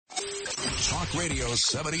Talk Radio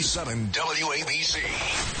 77 WABC.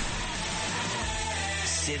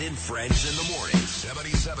 Sid and Friends in the morning.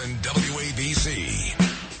 77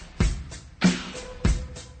 WABC.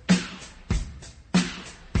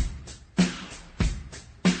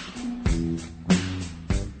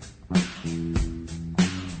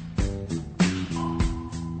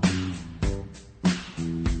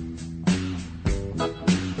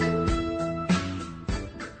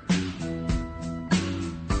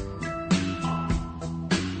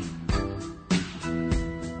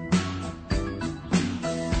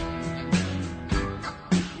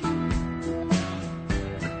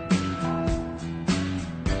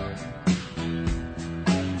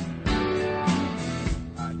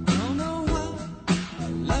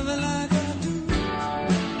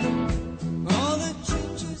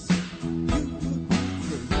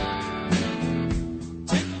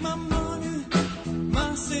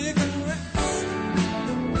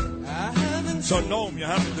 So, Noam, you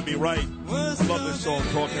happen to be right. I love this song,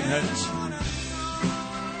 Talking Heads.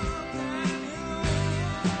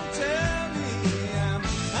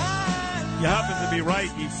 You happen to be right.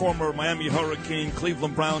 The former Miami Hurricane,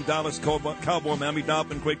 Cleveland Brown, Dallas Cowboy, Miami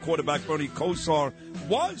Dolphin, great quarterback Bernie Kosar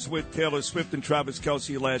was with Taylor Swift and Travis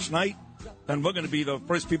Kelce last night. And we're going to be the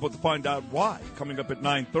first people to find out why, coming up at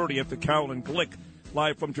 9:30 after Carolyn Glick,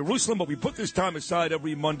 live from Jerusalem. But we put this time aside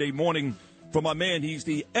every Monday morning for my man. He's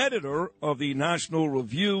the editor of the National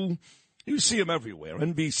Review. You see him everywhere,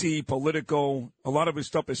 NBC, Politico. A lot of his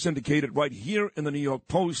stuff is syndicated right here in the New York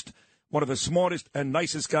Post. One of the smartest and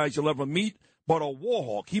nicest guys you'll ever meet, but a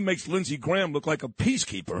warhawk. He makes Lindsey Graham look like a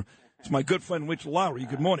peacekeeper. It's my good friend Rich Lowry.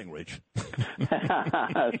 Good morning, Rich.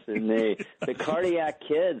 The Cardiac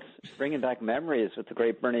Kids, bringing back memories with the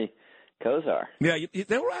great Bernie Kosar. Yeah,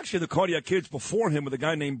 they were actually the Cardiac Kids before him with a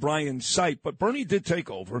guy named Brian Sipe, but Bernie did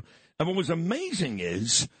take over. And what was amazing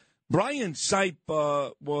is Brian Sipe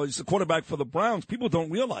was the quarterback for the Browns. People don't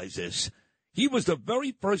realize this. He was the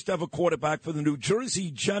very first ever quarterback for the New Jersey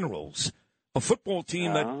Generals, a football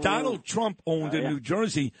team that Donald Trump owned in New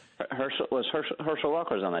Jersey. Herschel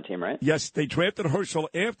Walker's on that team, right? Yes, they drafted Herschel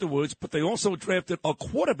afterwards, but they also drafted a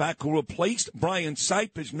quarterback who replaced Brian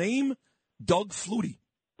Sipe. His name, Doug Flutie.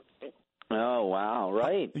 Oh, wow,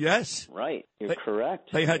 right. Yes. Right, you're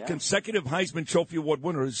correct. They had consecutive Heisman Trophy Award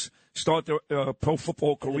winners start their pro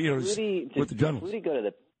football careers with the Generals. Did Flutie go to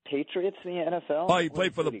the Patriots in the NFL? Oh, he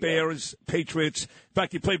played for the Bears, Patriots. In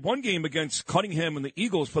fact, he played one game against Cunningham and the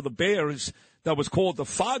Eagles for the Bears that was called the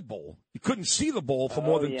Fog Bowl. You couldn't see the ball for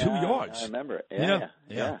more than 2 yards. I remember it.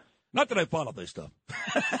 Yeah. Not that I follow this stuff.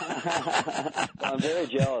 I'm very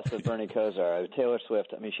jealous of Bernie Kosar. Taylor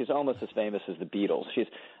Swift, I mean, she's almost as famous as the Beatles.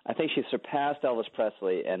 I think she's surpassed Elvis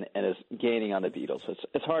Presley and is gaining on the Beatles.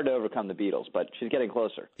 It's hard to overcome the Beatles, but she's getting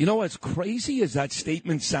closer. You know, as crazy as that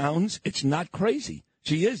statement sounds, it's not crazy.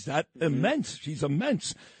 She is that immense. She's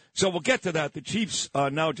immense. So we'll get to that. The Chiefs are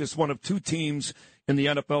now just one of two teams in the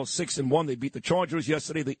NFL, 6-1. They beat the Chargers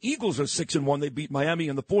yesterday. The Eagles are 6-1. They beat Miami,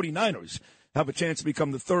 and the 49ers have a chance to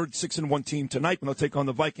become the third 6-1 team tonight when they'll take on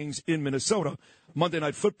the Vikings in Minnesota, Monday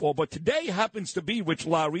Night Football. But today happens to be, Rich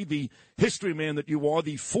Lowry, the history man that you are,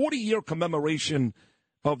 the 40-year commemoration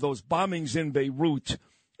of those bombings in Beirut.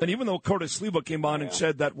 And even though Curtis Sliwa came on and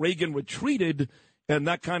said that Reagan retreated and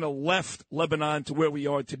that kind of left Lebanon to where we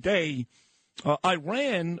are today,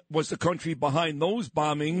 Iran was the country behind those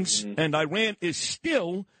bombings, and Iran is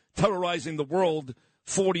still terrorizing the world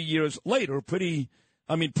 40 years later. Pretty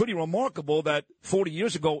remarkable that 40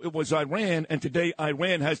 years ago it was Iran, and today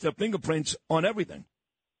Iran has their fingerprints on everything.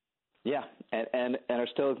 Yeah, and are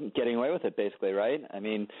still getting away with it, basically, right? I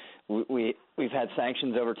mean, we've had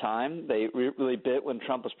sanctions over time. They really bit when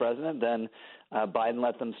Trump was president. Then Biden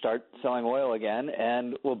let them start selling oil again,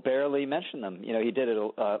 and will barely mention them. You know, he did it.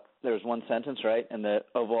 There was one sentence, right, in the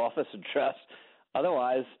Oval Office address.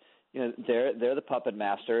 Otherwise, you know, they're the puppet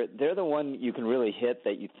master. They're the one you can really hit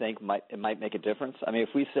that you think it might make a difference. I mean, if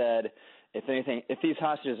we said, if these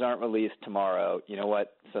hostages aren't released tomorrow, you know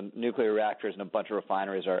what, some nuclear reactors and a bunch of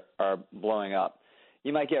refineries are blowing up,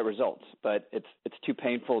 you might get results. But it's too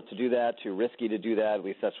painful to do that, too risky to do that. At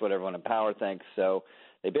least that's what everyone in power thinks. So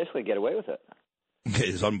they basically get away with it. It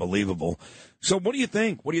is unbelievable. So what do you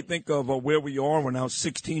think? What do you think of where we are? We're now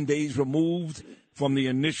 16 days removed from the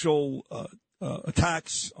initial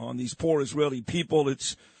attacks on these poor Israeli people.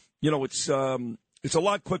 It's a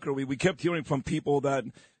lot quicker. We kept hearing from people that,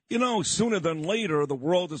 sooner than later, the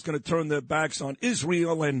world is going to turn their backs on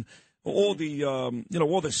Israel. And all the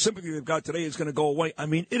all the sympathy they've got today is going to go away. I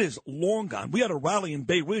mean, it is long gone. We had a rally in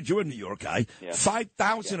Bay Ridge. You're a New York guy. Yeah.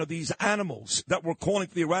 5,000 of these animals that were calling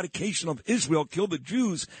for the eradication of Israel, kill the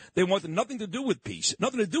Jews. They wanted nothing to do with peace.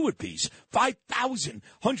 Nothing to do with peace. 5,000,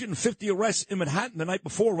 150 arrests in Manhattan the night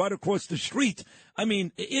before, right across the street. I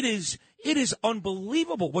mean, it is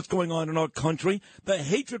unbelievable what's going on in our country. The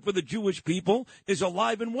hatred for the Jewish people is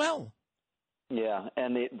alive and well. Yeah,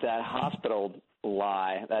 and that hospital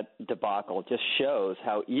lie, that debacle, just shows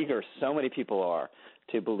how eager so many people are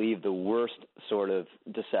to believe the worst sort of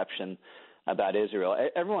deception about Israel.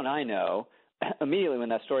 Everyone I know, immediately when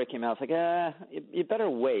that story came out, was like, you better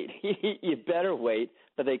wait. You better wait.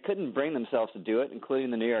 But they couldn't bring themselves to do it, including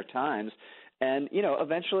the New York Times. And,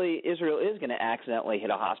 eventually Israel is going to accidentally hit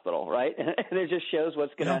a hospital, right? And it just shows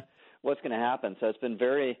what's going to happen. So it's been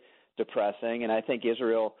very depressing, and I think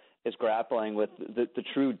Israel is grappling with the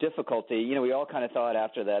true difficulty. We all kind of thought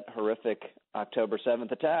after that horrific October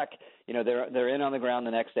 7th attack, they're in on the ground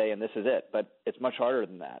the next day and this is it. But it's much harder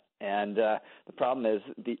than that. And the problem is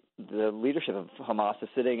the leadership of Hamas is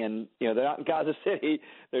sitting in, they're not in Gaza City.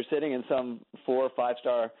 They're sitting in some 4- or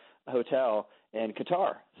 5-star hotel in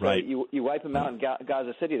Qatar. So right. You wipe them out in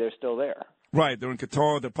Gaza City, they're still there. Right. They're in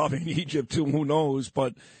Qatar. They're probably in Egypt too. Who knows?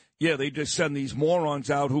 But yeah, they just send these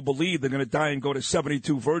morons out who believe they're going to die and go to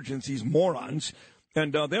 72 virgins, these morons,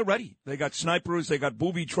 and they're ready. They got snipers. They got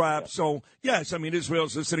booby traps. So, yes, I mean,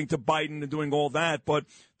 Israel's listening to Biden and doing all that. But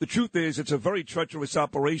the truth is it's a very treacherous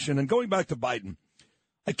operation. And going back to Biden,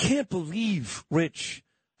 I can't believe, Rich,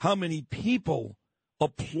 how many people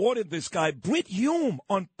applauded this guy. Brit Hume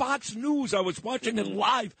on Fox News. I was watching it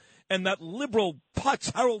live, and that liberal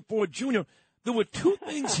putz, Harold Ford Jr., there were two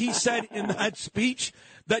things he said in that speech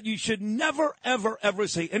that you should never, ever, ever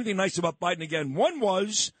say anything nice about Biden again. One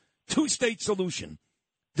was two-state solution.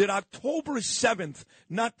 Did October 7th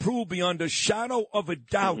not prove beyond a shadow of a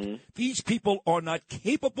doubt these people are not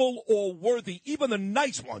capable or worthy, even the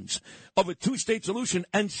nice ones, of a two-state solution?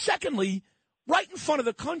 And secondly, right in front of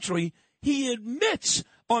the country, he admits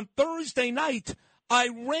on Thursday night,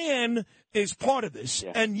 Iran is part of this.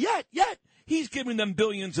 Yeah. And yet, he's giving them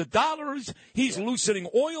billions of dollars. He's loosening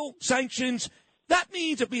oil sanctions. That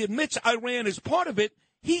means if he admits Iran is part of it,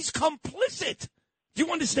 he's complicit. Do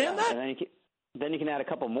you understand that? And then you can add a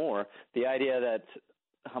couple more. The idea that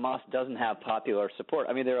Hamas doesn't have popular support.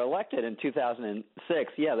 I mean, they're elected in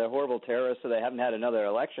 2006. Yeah, they're horrible terrorists, so they haven't had another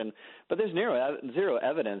election. But there's zero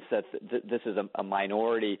evidence that this is a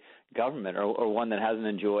minority government or one that hasn't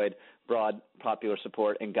enjoyed broad popular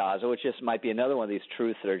support in Gaza, which just might be another one of these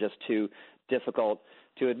truths that are just too difficult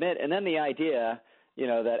to admit. And then the idea,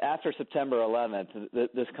 that after September 11th,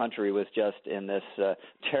 this country was just in this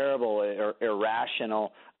terrible,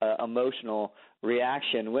 irrational, emotional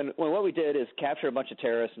reaction when what we did is capture a bunch of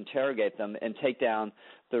terrorists, interrogate them, and take down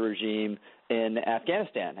the regime in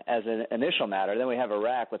Afghanistan as an initial matter. Then we have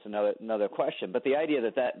Iraq. That's another question. But the idea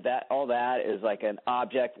that all that is like an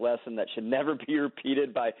object lesson that should never be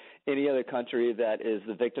repeated by any other country that is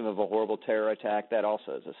the victim of a horrible terror attack, that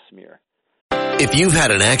also is a smear. If you've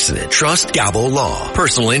had an accident, trust Gabo Law.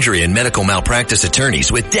 Personal injury and medical malpractice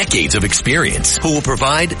attorneys with decades of experience who will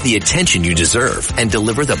provide the attention you deserve and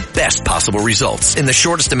deliver the best possible results in the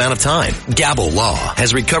shortest amount of time. Gabo Law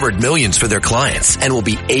has recovered millions for their clients and will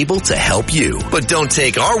be able to help you. But don't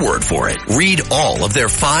take our word for it. Read all of their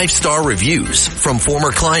 5-star reviews from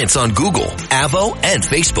former clients on Google, Avo, and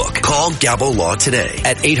Facebook. Call Gabo Law today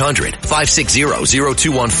at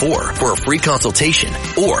 800-560-0214 for a free consultation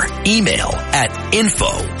or email at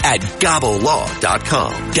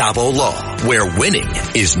info@gabolaw.com. Gabo Law, where winning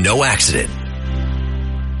is no accident.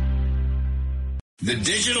 The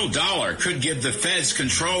digital dollar could give the feds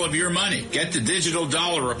control of your money. Get the digital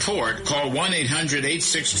dollar report. Call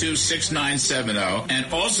 1-800-862-6970 and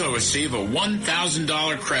also receive a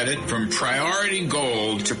 $1,000 credit from Priority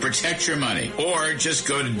Gold to protect your money. Or just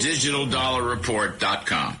go to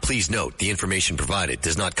digitaldollarreport.com. Please note the information provided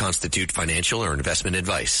does not constitute financial or investment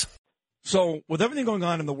advice. So with everything going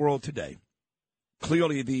on in the world today,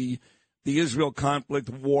 clearly the Israel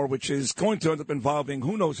conflict war, which is going to end up involving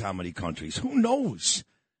who knows how many countries. Who knows?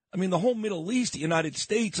 I mean, the whole Middle East, the United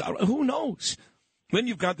States, who knows? Then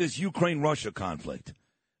you've got this Ukraine-Russia conflict.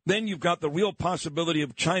 Then you've got the real possibility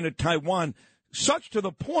of China-Taiwan, such to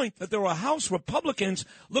the point that there are House Republicans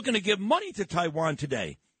looking to give money to Taiwan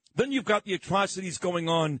today. Then you've got the atrocities going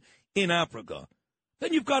on in Africa.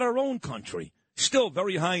 Then you've got our own country. Still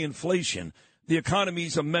very high inflation. The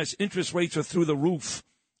economy's a mess. Interest rates are through the roof.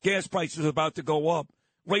 Gas prices are about to go up.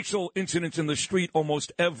 Racial incidents in the street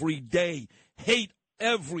almost every day. Hate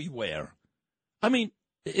everywhere. I mean,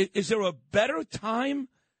 is there a better time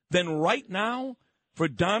than right now for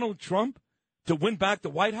Donald Trump to win back the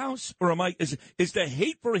White House? Or is the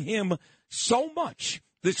hate for him so much,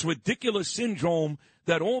 this ridiculous syndrome,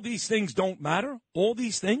 that all these things don't matter? All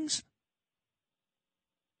these things?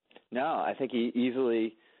 No, I think he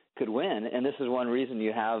easily could win, and this is one reason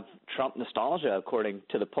you have Trump nostalgia, according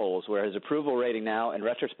to the polls, where his approval rating now, in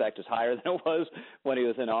retrospect, is higher than it was when he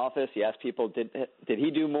was in office. You ask people, did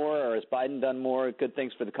he do more, or has Biden done more good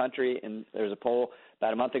things for the country? And there's a poll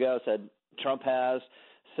about a month ago said Trump has.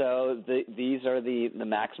 So these are the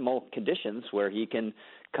maximal conditions where he can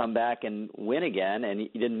come back and win again. And you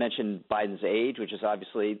didn't mention Biden's age, which is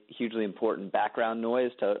obviously hugely important background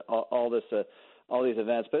noise to all these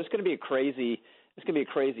events. But it's going to be a crazy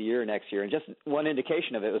year next year. And just one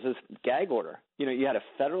indication of it was this gag order. You know, you had a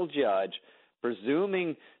federal judge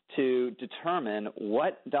presuming to determine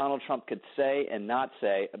what Donald Trump could say and not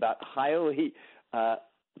say about highly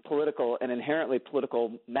political and inherently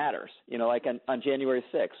political matters, you know, like on January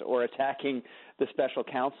 6th, or attacking the special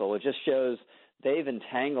counsel. It just shows they've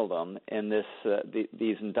entangled them in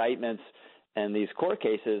these indictments and these court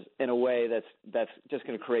cases in a way that's just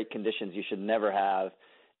going to create conditions you should never have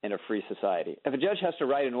in a free society. If a judge has to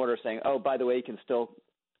write an order saying, oh, by the way, you can still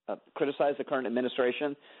criticize the current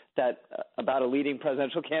administration about a leading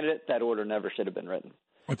presidential candidate, that order never should have been written.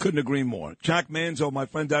 I couldn't agree more. Jack Manzo, my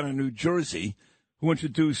friend down in New Jersey, who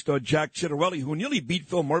introduced Jack Ciattarelli, who nearly beat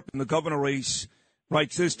Phil Murphy in the governor race,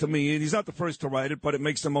 writes this to me, and he's not the first to write it, but it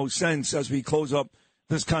makes the most sense as we close up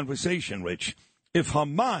this conversation, Rich. If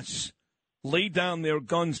Hamas laid down their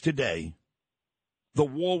guns today, the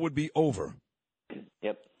war would be over.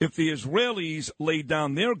 Yep. If the Israelis laid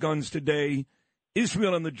down their guns today,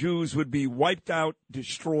 Israel and the Jews would be wiped out,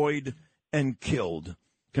 destroyed, and killed.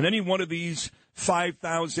 Can any one of these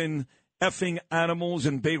 5,000 effing animals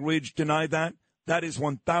in Bay Ridge deny that? That is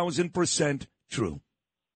 1,000% true.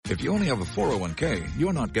 If you only have a 401k,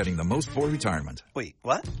 you're not getting the most for retirement. Wait,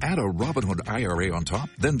 what? Add a Robinhood IRA on top,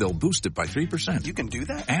 then they'll boost it by 3%. You can do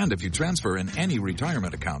that? And if you transfer in any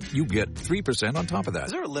retirement account, you get 3% on top of that.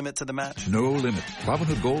 Is there a limit to the match? No limit.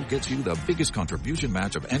 Robinhood Gold gets you the biggest contribution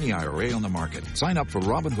match of any IRA on the market. Sign up for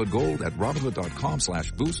Robinhood Gold at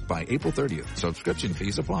Robinhood.com/boost by April 30th. Subscription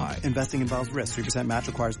fees apply. Investing involves risk. 3% match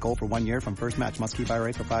requires gold for 1 year from first match. Must keep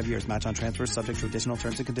IRA for 5 years. Match on transfers subject to additional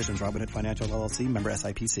terms and conditions. Robinhood Financial LLC, member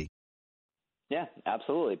SIPC. Yeah,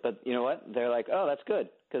 absolutely. But you know what? They're like, oh, that's good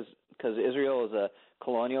because Israel is a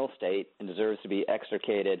colonial state and deserves to be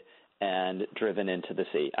extricated and driven into the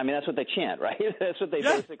sea. I mean, that's what they chant, right? That's what they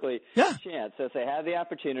basically chant. So if they have the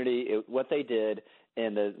opportunity, what they did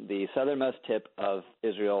in the southernmost tip of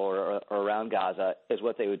Israel or around Gaza is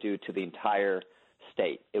what they would do to the entire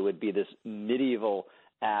state. It would be this medieval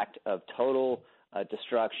act of total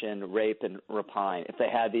destruction, rape, and rapine if they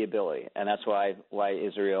had the ability. And that's why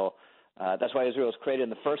Israel was created in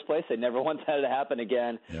the first place. They never want that to happen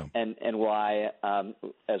again, and why,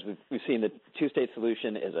 as we've seen, the two-state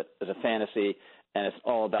solution is a fantasy, and it's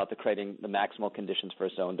all about creating the maximal conditions for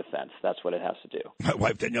its own defense. That's what it has to do. My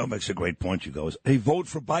wife Danielle makes a great point. She goes, a vote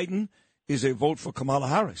for Biden is a vote for Kamala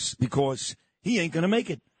Harris because he ain't going to make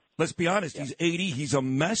it. Let's be honest. He's 80. He's a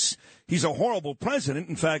mess. He's a horrible president.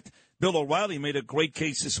 In fact, Bill O'Reilly made a great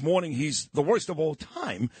case this morning. He's the worst of all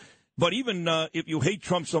time. But even if you hate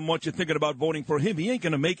Trump so much, you're thinking about voting for him. He ain't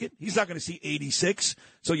going to make it. He's not going to see 86.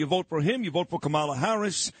 So you vote for him. You vote for Kamala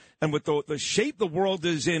Harris. And with the shape the world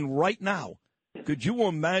is in right now, could you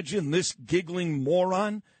imagine this giggling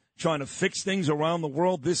moron trying to fix things around the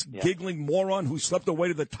world? This giggling moron who slept away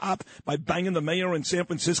to the top by banging the mayor in San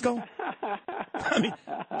Francisco? I mean,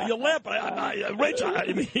 you laugh, Rich.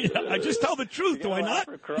 I just tell the truth, do I not?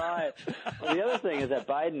 Or cry. Well, the other thing is that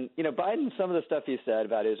Biden, some of the stuff he said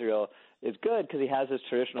about Israel is good because he has this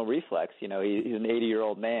traditional reflex. He's an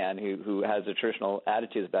 80-year-old man who has the traditional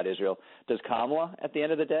attitudes about Israel. Does Kamala at the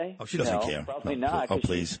end of the day? Oh, she doesn't care. Probably not. Oh,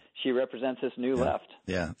 please. She represents this new left.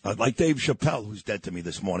 Yeah, like Dave Chappelle, who's dead to me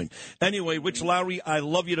this morning. Anyway, Rich Lowry, I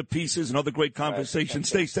love you to pieces. Another great conversation. Right,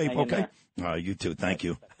 Stay safe, okay? All right, you too. Thank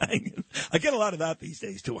you. I get a lot of that these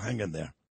days, too. Hang in there.